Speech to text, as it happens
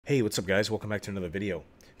Hey, what's up guys? Welcome back to another video.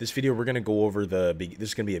 This video we're going to go over this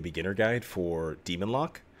is going to be a beginner guide for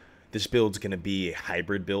Demonlock. This build's going to be a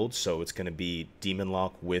hybrid build, so it's going to be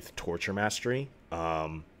Demonlock with Torture Mastery.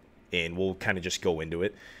 And we'll kind of just go into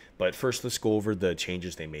it. But first, let's go over the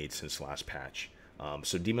changes they made since last patch.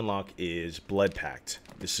 So Demonlock is Blood Pact.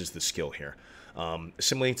 This is the skill here.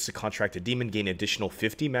 Assimilates the contracted demon, gain additional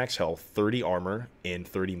 50 max health, 30 armor, and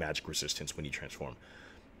 30 magic resistance when you transform.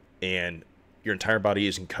 And your entire body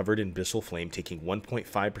is covered in Abyssal Flame, taking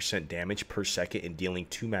 1.5% damage per second and dealing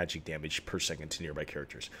 2 magic damage per second to nearby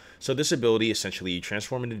characters. So this ability, essentially, you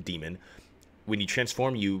transform into a demon. When you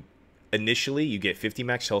transform, initially you get 50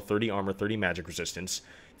 max health, 30 armor, 30 magic resistance.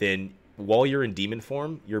 Then while you're in demon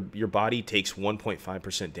form, your body takes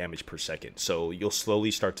 1.5% damage per second. So you'll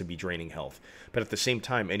slowly start to be draining health. But at the same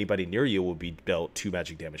time, anybody near you will be dealt 2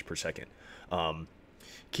 magic damage per second.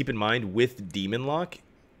 Keep in mind, with Demonlock,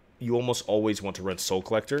 you almost always want to run Soul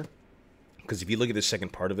Collector, because if you look at the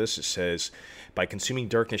second part of this, it says, by consuming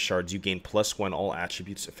Darkness Shards, you gain +1 all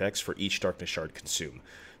attributes effects for each Darkness Shard consumed.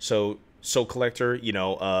 So Soul Collector,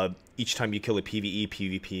 each time you kill a PvE,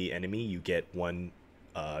 PvP enemy, you get 1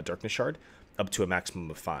 Darkness Shard, up to a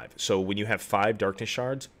maximum of 5. So when you have 5 Darkness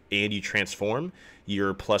Shards and you transform,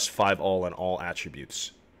 you're +5 all on all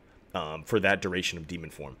attributes for that duration of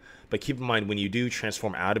demon form. But keep in mind, when you do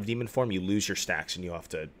transform out of demon form, you lose your stacks and you have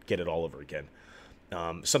to get it all over again.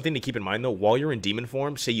 Something to keep in mind though, while you're in demon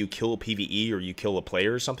form, say you kill a PvE or you kill a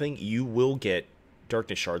player or something, you will get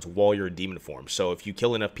Darkness Shards while you're in demon form. So if you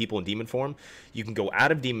kill enough people in demon form, you can go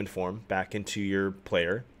out of demon form back into your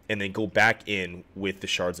player and then go back in with the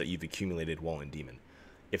shards that you've accumulated while in demon,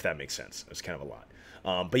 if that makes sense. It's kind of a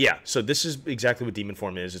lot. But yeah, so this is exactly what demon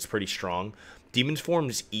form is. It's pretty strong. Demon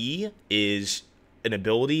form's E is an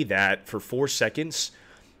ability that for 4 seconds,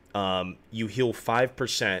 you heal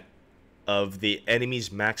 5% of the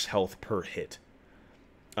enemy's max health per hit,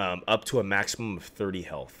 up to a maximum of 30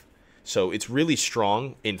 health. So it's really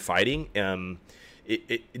strong in fighting.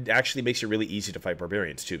 It actually makes it really easy to fight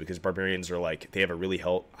barbarians too, because barbarians are they have a really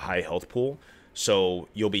high health pool. So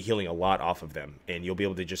you'll be healing a lot off of them, and you'll be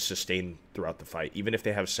able to just sustain throughout the fight. Even if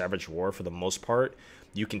they have Savage Roar, for the most part,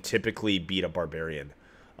 you can typically beat a barbarian.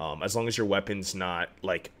 As long as your weapon's not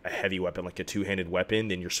like a heavy weapon, like a two-handed weapon,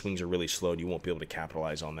 then your swings are really slow and you won't be able to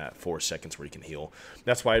capitalize on that 4 seconds where you can heal.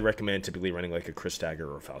 That's why I recommend typically running like a Chris Dagger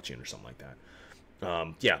or a Falchion or something like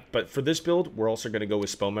that. Yeah, but for this build, we're also going to go with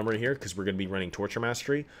Spell Memory here because we're going to be running Torture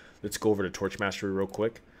Mastery. Let's go over to Torture Mastery real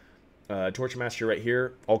quick. Torture Mastery right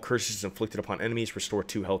here. All curses inflicted upon enemies restore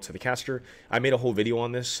 2 health to the caster. I made a whole video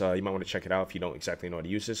on this. You might want to check it out if you don't exactly know how to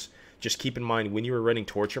use this. Just keep in mind, when you are running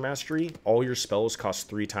Torture Mastery, all your spells cost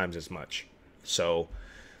 3 times as much. So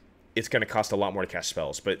it's going to cost a lot more to cast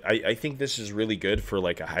spells. But I think this is really good for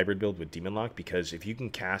like a hybrid build with Demonlock, because if you can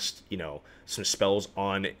cast, some spells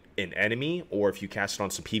on an enemy, or if you cast it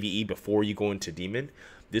on some PvE before you go into Demon,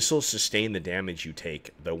 this will sustain the damage you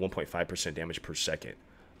take, the 1.5% damage per second.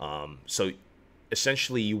 So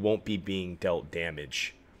essentially you won't be being dealt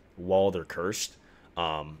damage while they're cursed.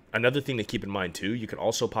 Another thing to keep in mind too, you can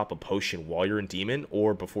also pop a potion while you're in demon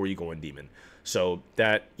or before you go in demon. So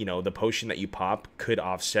that, the potion that you pop could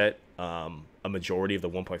offset a majority of the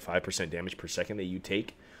 1.5% damage per second that you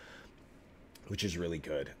take, which is really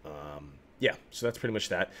good. Yeah, so that's pretty much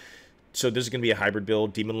that. So this is going to be a hybrid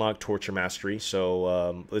build, Demonlock, Torture Mastery.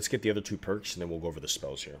 So let's get the other 2 perks, and then we'll go over the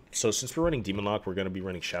spells here. So since we're running Demonlock, we're going to be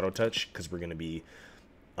running Shadow Touch, because we're going to be,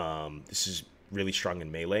 this is really strong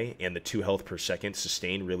in melee, and the 2 health per second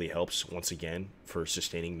sustain really helps, once again, for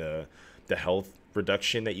sustaining the health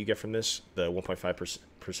reduction that you get from this, the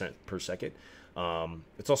 1.5% per second.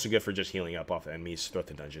 It's also good for just healing up off enemies throughout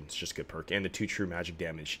the dungeon. It's just a good perk. And the 2 true magic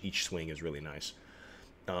damage each swing is really nice.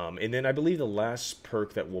 And then I believe the last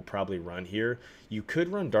perk that we'll probably run here, you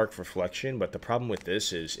could run Dark Reflection, but the problem with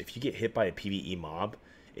this is if you get hit by a PvE mob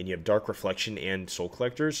and you have Dark Reflection and Soul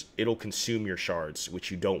Collectors, it'll consume your shards,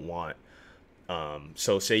 which you don't want.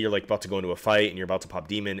 So say you're about to go into a fight and you're about to pop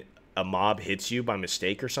Demon, a mob hits you by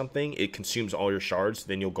mistake or something, it consumes all your shards,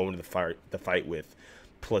 then you'll go into the fight with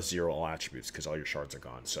 +0 all attributes because all your shards are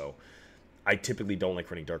gone. So I typically don't like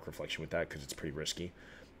running Dark Reflection with that because it's pretty risky.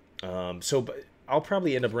 But I'll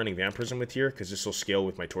probably end up running Vampirism with here because this will scale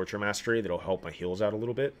with my Torture Mastery. That'll help my heals out a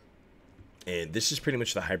little bit. And this is pretty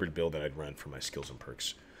much the hybrid build that I'd run for my skills and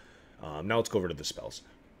perks. Now let's go over to the spells.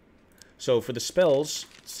 So for the spells,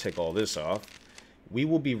 let's take all this off. We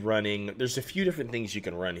will be running, there's a few different things you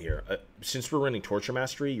can run here. Since we're running Torture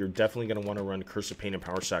Mastery, you're definitely going to want to run Curse of Pain and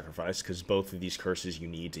Power Sacrifice, because both of these curses you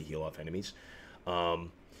need to heal off enemies.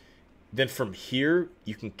 Then from here,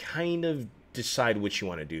 you can kind of decide what you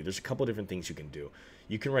want to do. There's a couple different things you can do.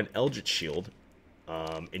 you can run Eldritch Shield,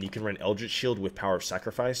 and you can run Eldritch Shield with Power of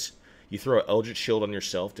Sacrifice. You throw an Eldritch Shield on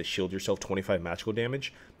yourself to shield yourself 25 magical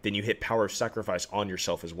damage. Then you hit Power of Sacrifice on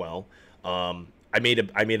yourself as well. I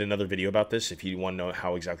made another video about this if you want to know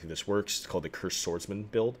how exactly this works. It's called the Cursed Swordsman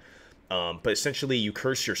build. But essentially, you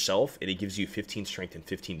curse yourself, and it gives you 15 Strength and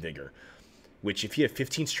 15 Vigor. Which, if you have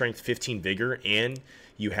 15 Strength, 15 Vigor, and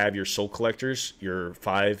you have your Soul Collectors, your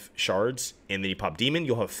 5 Shards, and then you pop Demon,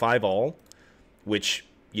 you'll have 5 all. Which,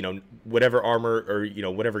 you know, whatever armor or, you know,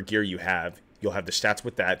 whatever gear you have, you'll have the stats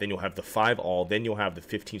with that. Then you'll have the 5 all. Then you'll have the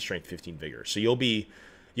 15 Strength, 15 Vigor. So you'll be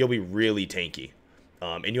really tanky.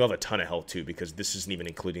 And you'll have a ton of health too, because this isn't even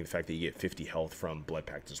including the fact that you get 50 health from Blood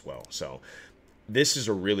Pact as well. So this is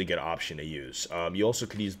a really good option to use. You also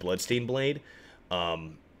could use Bloodstained Blade,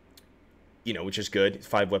 you know, which is good.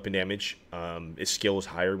 5 weapon damage. Its skill is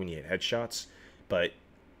higher when you hit headshots, but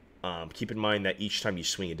keep in mind that each time you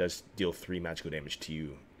swing, it does deal 3 magical damage to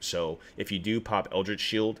you. So if you do pop Eldritch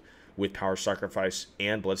Shield with Power Sacrifice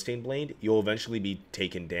and Bloodstained Blade, you'll eventually be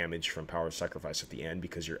taking damage from Power Sacrifice at the end,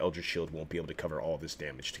 because your Eldritch Shield won't be able to cover all this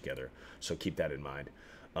damage together. So keep that in mind.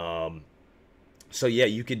 So yeah,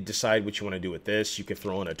 you could decide what you want to do with this. You could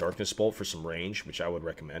throw in a Darkness Bolt for some range, which I would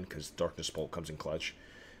recommend, because Darkness Bolt comes in clutch.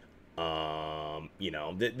 You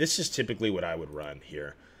know, this is typically what I would run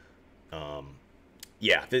here.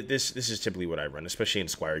 Yeah, this is typically what I run, especially in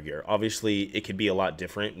Squire gear. Obviously, it could be a lot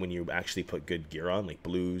different when you actually put good gear on, like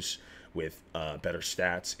blues with better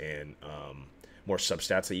stats and more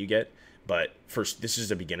substats that you get. But first, this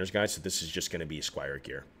is a beginner's guide, so this is just going to be Squire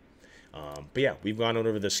gear. But yeah, we've gone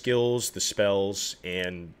over the skills, the spells,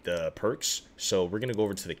 and the perks. So we're going to go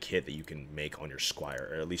over to the kit that you can make on your Squire,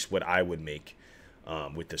 or at least what I would make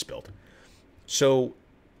with this build. So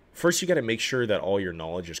first, you got to make sure that all your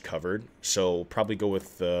knowledge is covered. So probably go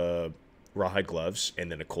with the Rawhide Gloves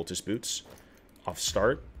and then Occultist Boots off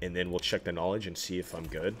start. And then we'll check the knowledge and see if I'm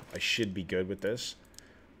good. I should be good with this.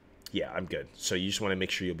 Yeah, I'm good. So you just want to make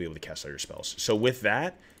sure you'll be able to cast all your spells. So with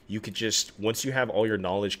that, you could just, once you have all your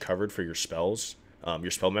knowledge covered for your spells,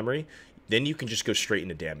 your spell memory, then you can just go straight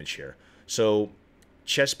into damage here. So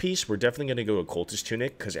chest piece, we're definitely going to go Occultist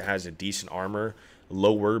Tunic because it has a decent armor,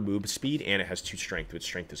 lower move speed, and it has 2 strength, which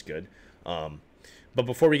strength is good. But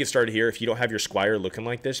before we get started here, if you don't have your Squire looking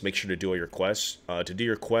like this, make sure to do all your quests. To do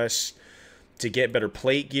your quests, to get better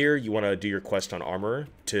plate gear, you want to do your quest on armor.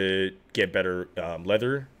 To get better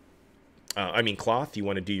cloth, you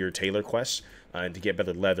want to do your tailor quests. And to get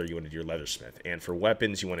better leather, you want to do your leathersmith. And for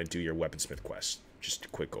weapons, you want to do your weaponsmith quest. Just a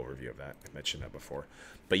quick overview of that. I mentioned that before.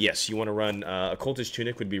 But yes, you want to run Occultist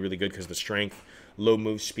Tunic would be really good because the strength, low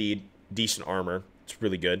move speed, decent armor. It's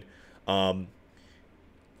really good. And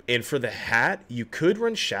for the hat, you could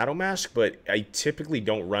run Shadow Mask, but I typically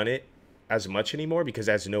don't run it as much anymore because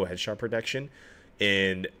it has no headshot protection.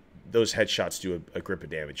 And those headshots do a grip of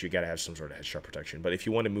damage. You got to have some sort of headshot protection. But if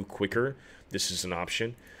you want to move quicker, this is an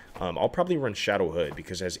option. I'll probably run Shadow Hood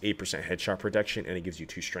because it has 8% headshot protection and it gives you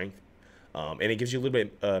 2 strength. And it gives you a little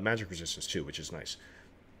bit magic resistance too, which is nice.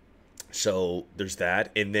 So there's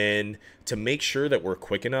that. And then to make sure that we're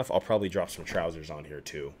quick enough, I'll probably drop some trousers on here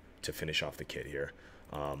too to finish off the kit here.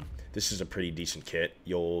 This is a pretty decent kit.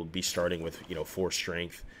 You'll be starting with, 4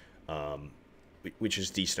 strength, which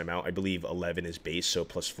is a decent amount. I believe 11 is base, so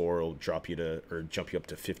plus 4 will jump you up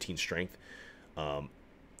to 15 strength.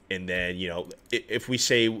 And then, if we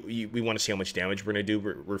say we want to see how much damage we're going to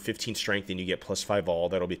do, we're 15 strength and you get plus 5 all.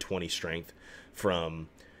 That'll be 20 strength from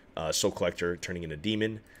Soul Collector turning into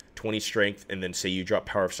Demon. 20 strength, and then say you drop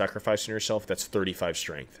Power of Sacrifice on yourself, that's 35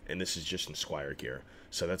 strength. And this is just in Squire gear.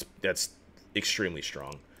 So that's extremely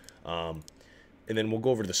strong. And then we'll go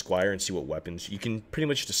over to the Squire and see what weapons. You can pretty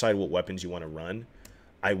much decide what weapons you want to run.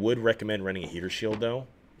 I would recommend running a Heater Shield, though,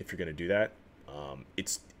 if you're going to do that.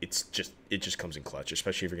 It just comes in clutch,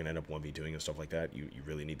 especially if you're going to end up 1v2ing and stuff like that. You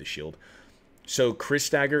really need the shield. So Chris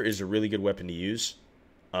Dagger is a really good weapon to use.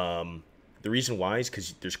 The reason why is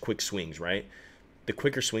because there's quick swings, right? The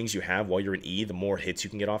quicker swings you have while you're in E, the more hits you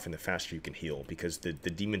can get off and the faster you can heal. Because the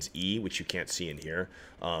demon's E, which you can't see in here,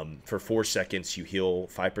 for 4 seconds you heal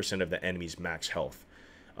 5% of the enemy's max health.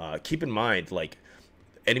 Keep in mind, like,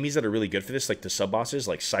 enemies that are really good for this, like the sub-bosses,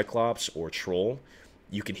 like Cyclops or Troll,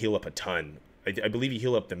 you can heal up a ton. I believe you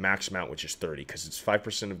heal up the max amount, which is 30, because it's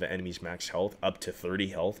 5% of the enemy's max health, up to 30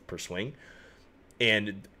 health per swing.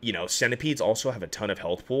 And, centipedes also have a ton of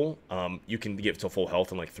health pool. You can get to full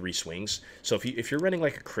health in like 3 swings. So if you're running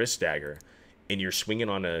like a Chris Dagger and you're swinging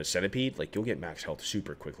on a centipede, like you'll get max health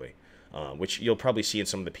super quickly. Which you'll probably see in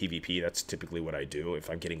some of the PvP. That's typically what I do.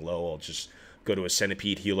 If I'm getting low, I'll just go to a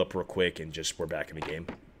centipede, heal up real quick, and we're back in the game.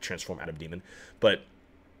 Transform out of demon. But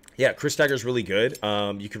Yeah, Chris Dagger's really good.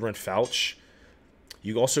 You could run Falch.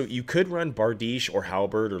 You could run Bardiche or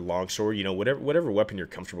Halberd or Longsword. You know, whatever weapon you're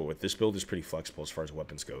comfortable with. This build is pretty flexible as far as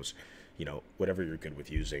weapons goes. You know, whatever you're good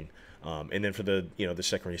with using. And then for the the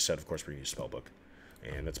secondary set, of course, we're gonna use Spellbook,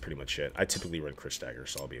 and that's pretty much it. I typically run Chris Dagger,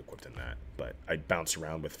 so I'll be equipped in that. But I bounce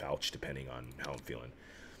around with Falch depending on how I'm feeling.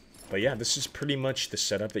 But yeah, this is pretty much the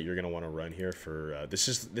setup that you're gonna want to run here for. This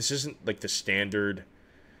isn't like the standard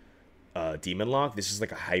Demonlock. This is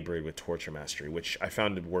like a hybrid with Torture Mastery, which I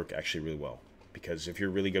found to work actually really well. Because if you're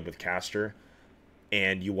really good with caster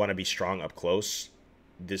and you want to be strong up close,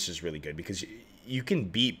 this is really good because you can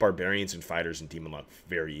beat barbarians and fighters in Demonlock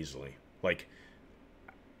very easily. Like,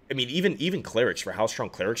 I mean, even clerics, for how strong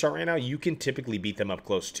clerics are right now, you can typically beat them up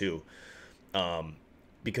close too.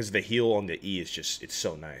 Because the heal on the E is just, it's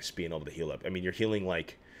so nice being able to heal up. I mean, you're healing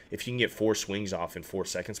like, if you can get 4 swings off in 4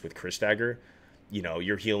 seconds with Chris Dagger, you know,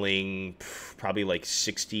 you're healing probably like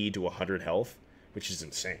 60 to 100 health, which is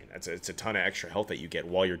insane. It's a ton of extra health that you get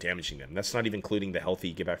while you're damaging them. That's not even including the health that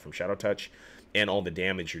you get back from Shadow Touch and all the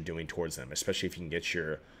damage you're doing towards them, especially if you can get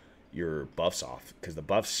your buffs off. Because the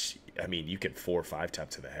buffs, I mean, you get 4 or 5 tap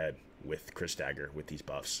to the head with Chris Dagger with these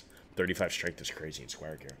buffs. 35 strength is crazy in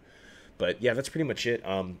Squire Gear. But yeah, that's pretty much it.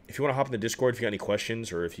 If you want to hop in the Discord, if you got any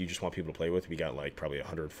questions, or if you just want people to play with, we got like probably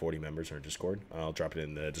 140 members in our Discord. I'll drop it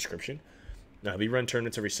in the description. We run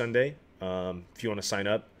tournaments every Sunday. If you want to sign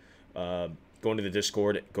up, go into the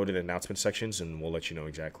Discord, go to the announcement sections, and we'll let you know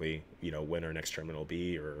exactly, when our next tournament will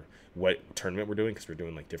be or what tournament we're doing, because we're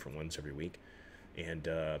doing like different ones every week. And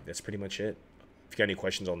that's pretty much it. If you got any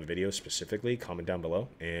questions on the video specifically, comment down below,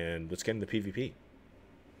 and let's get into PvP.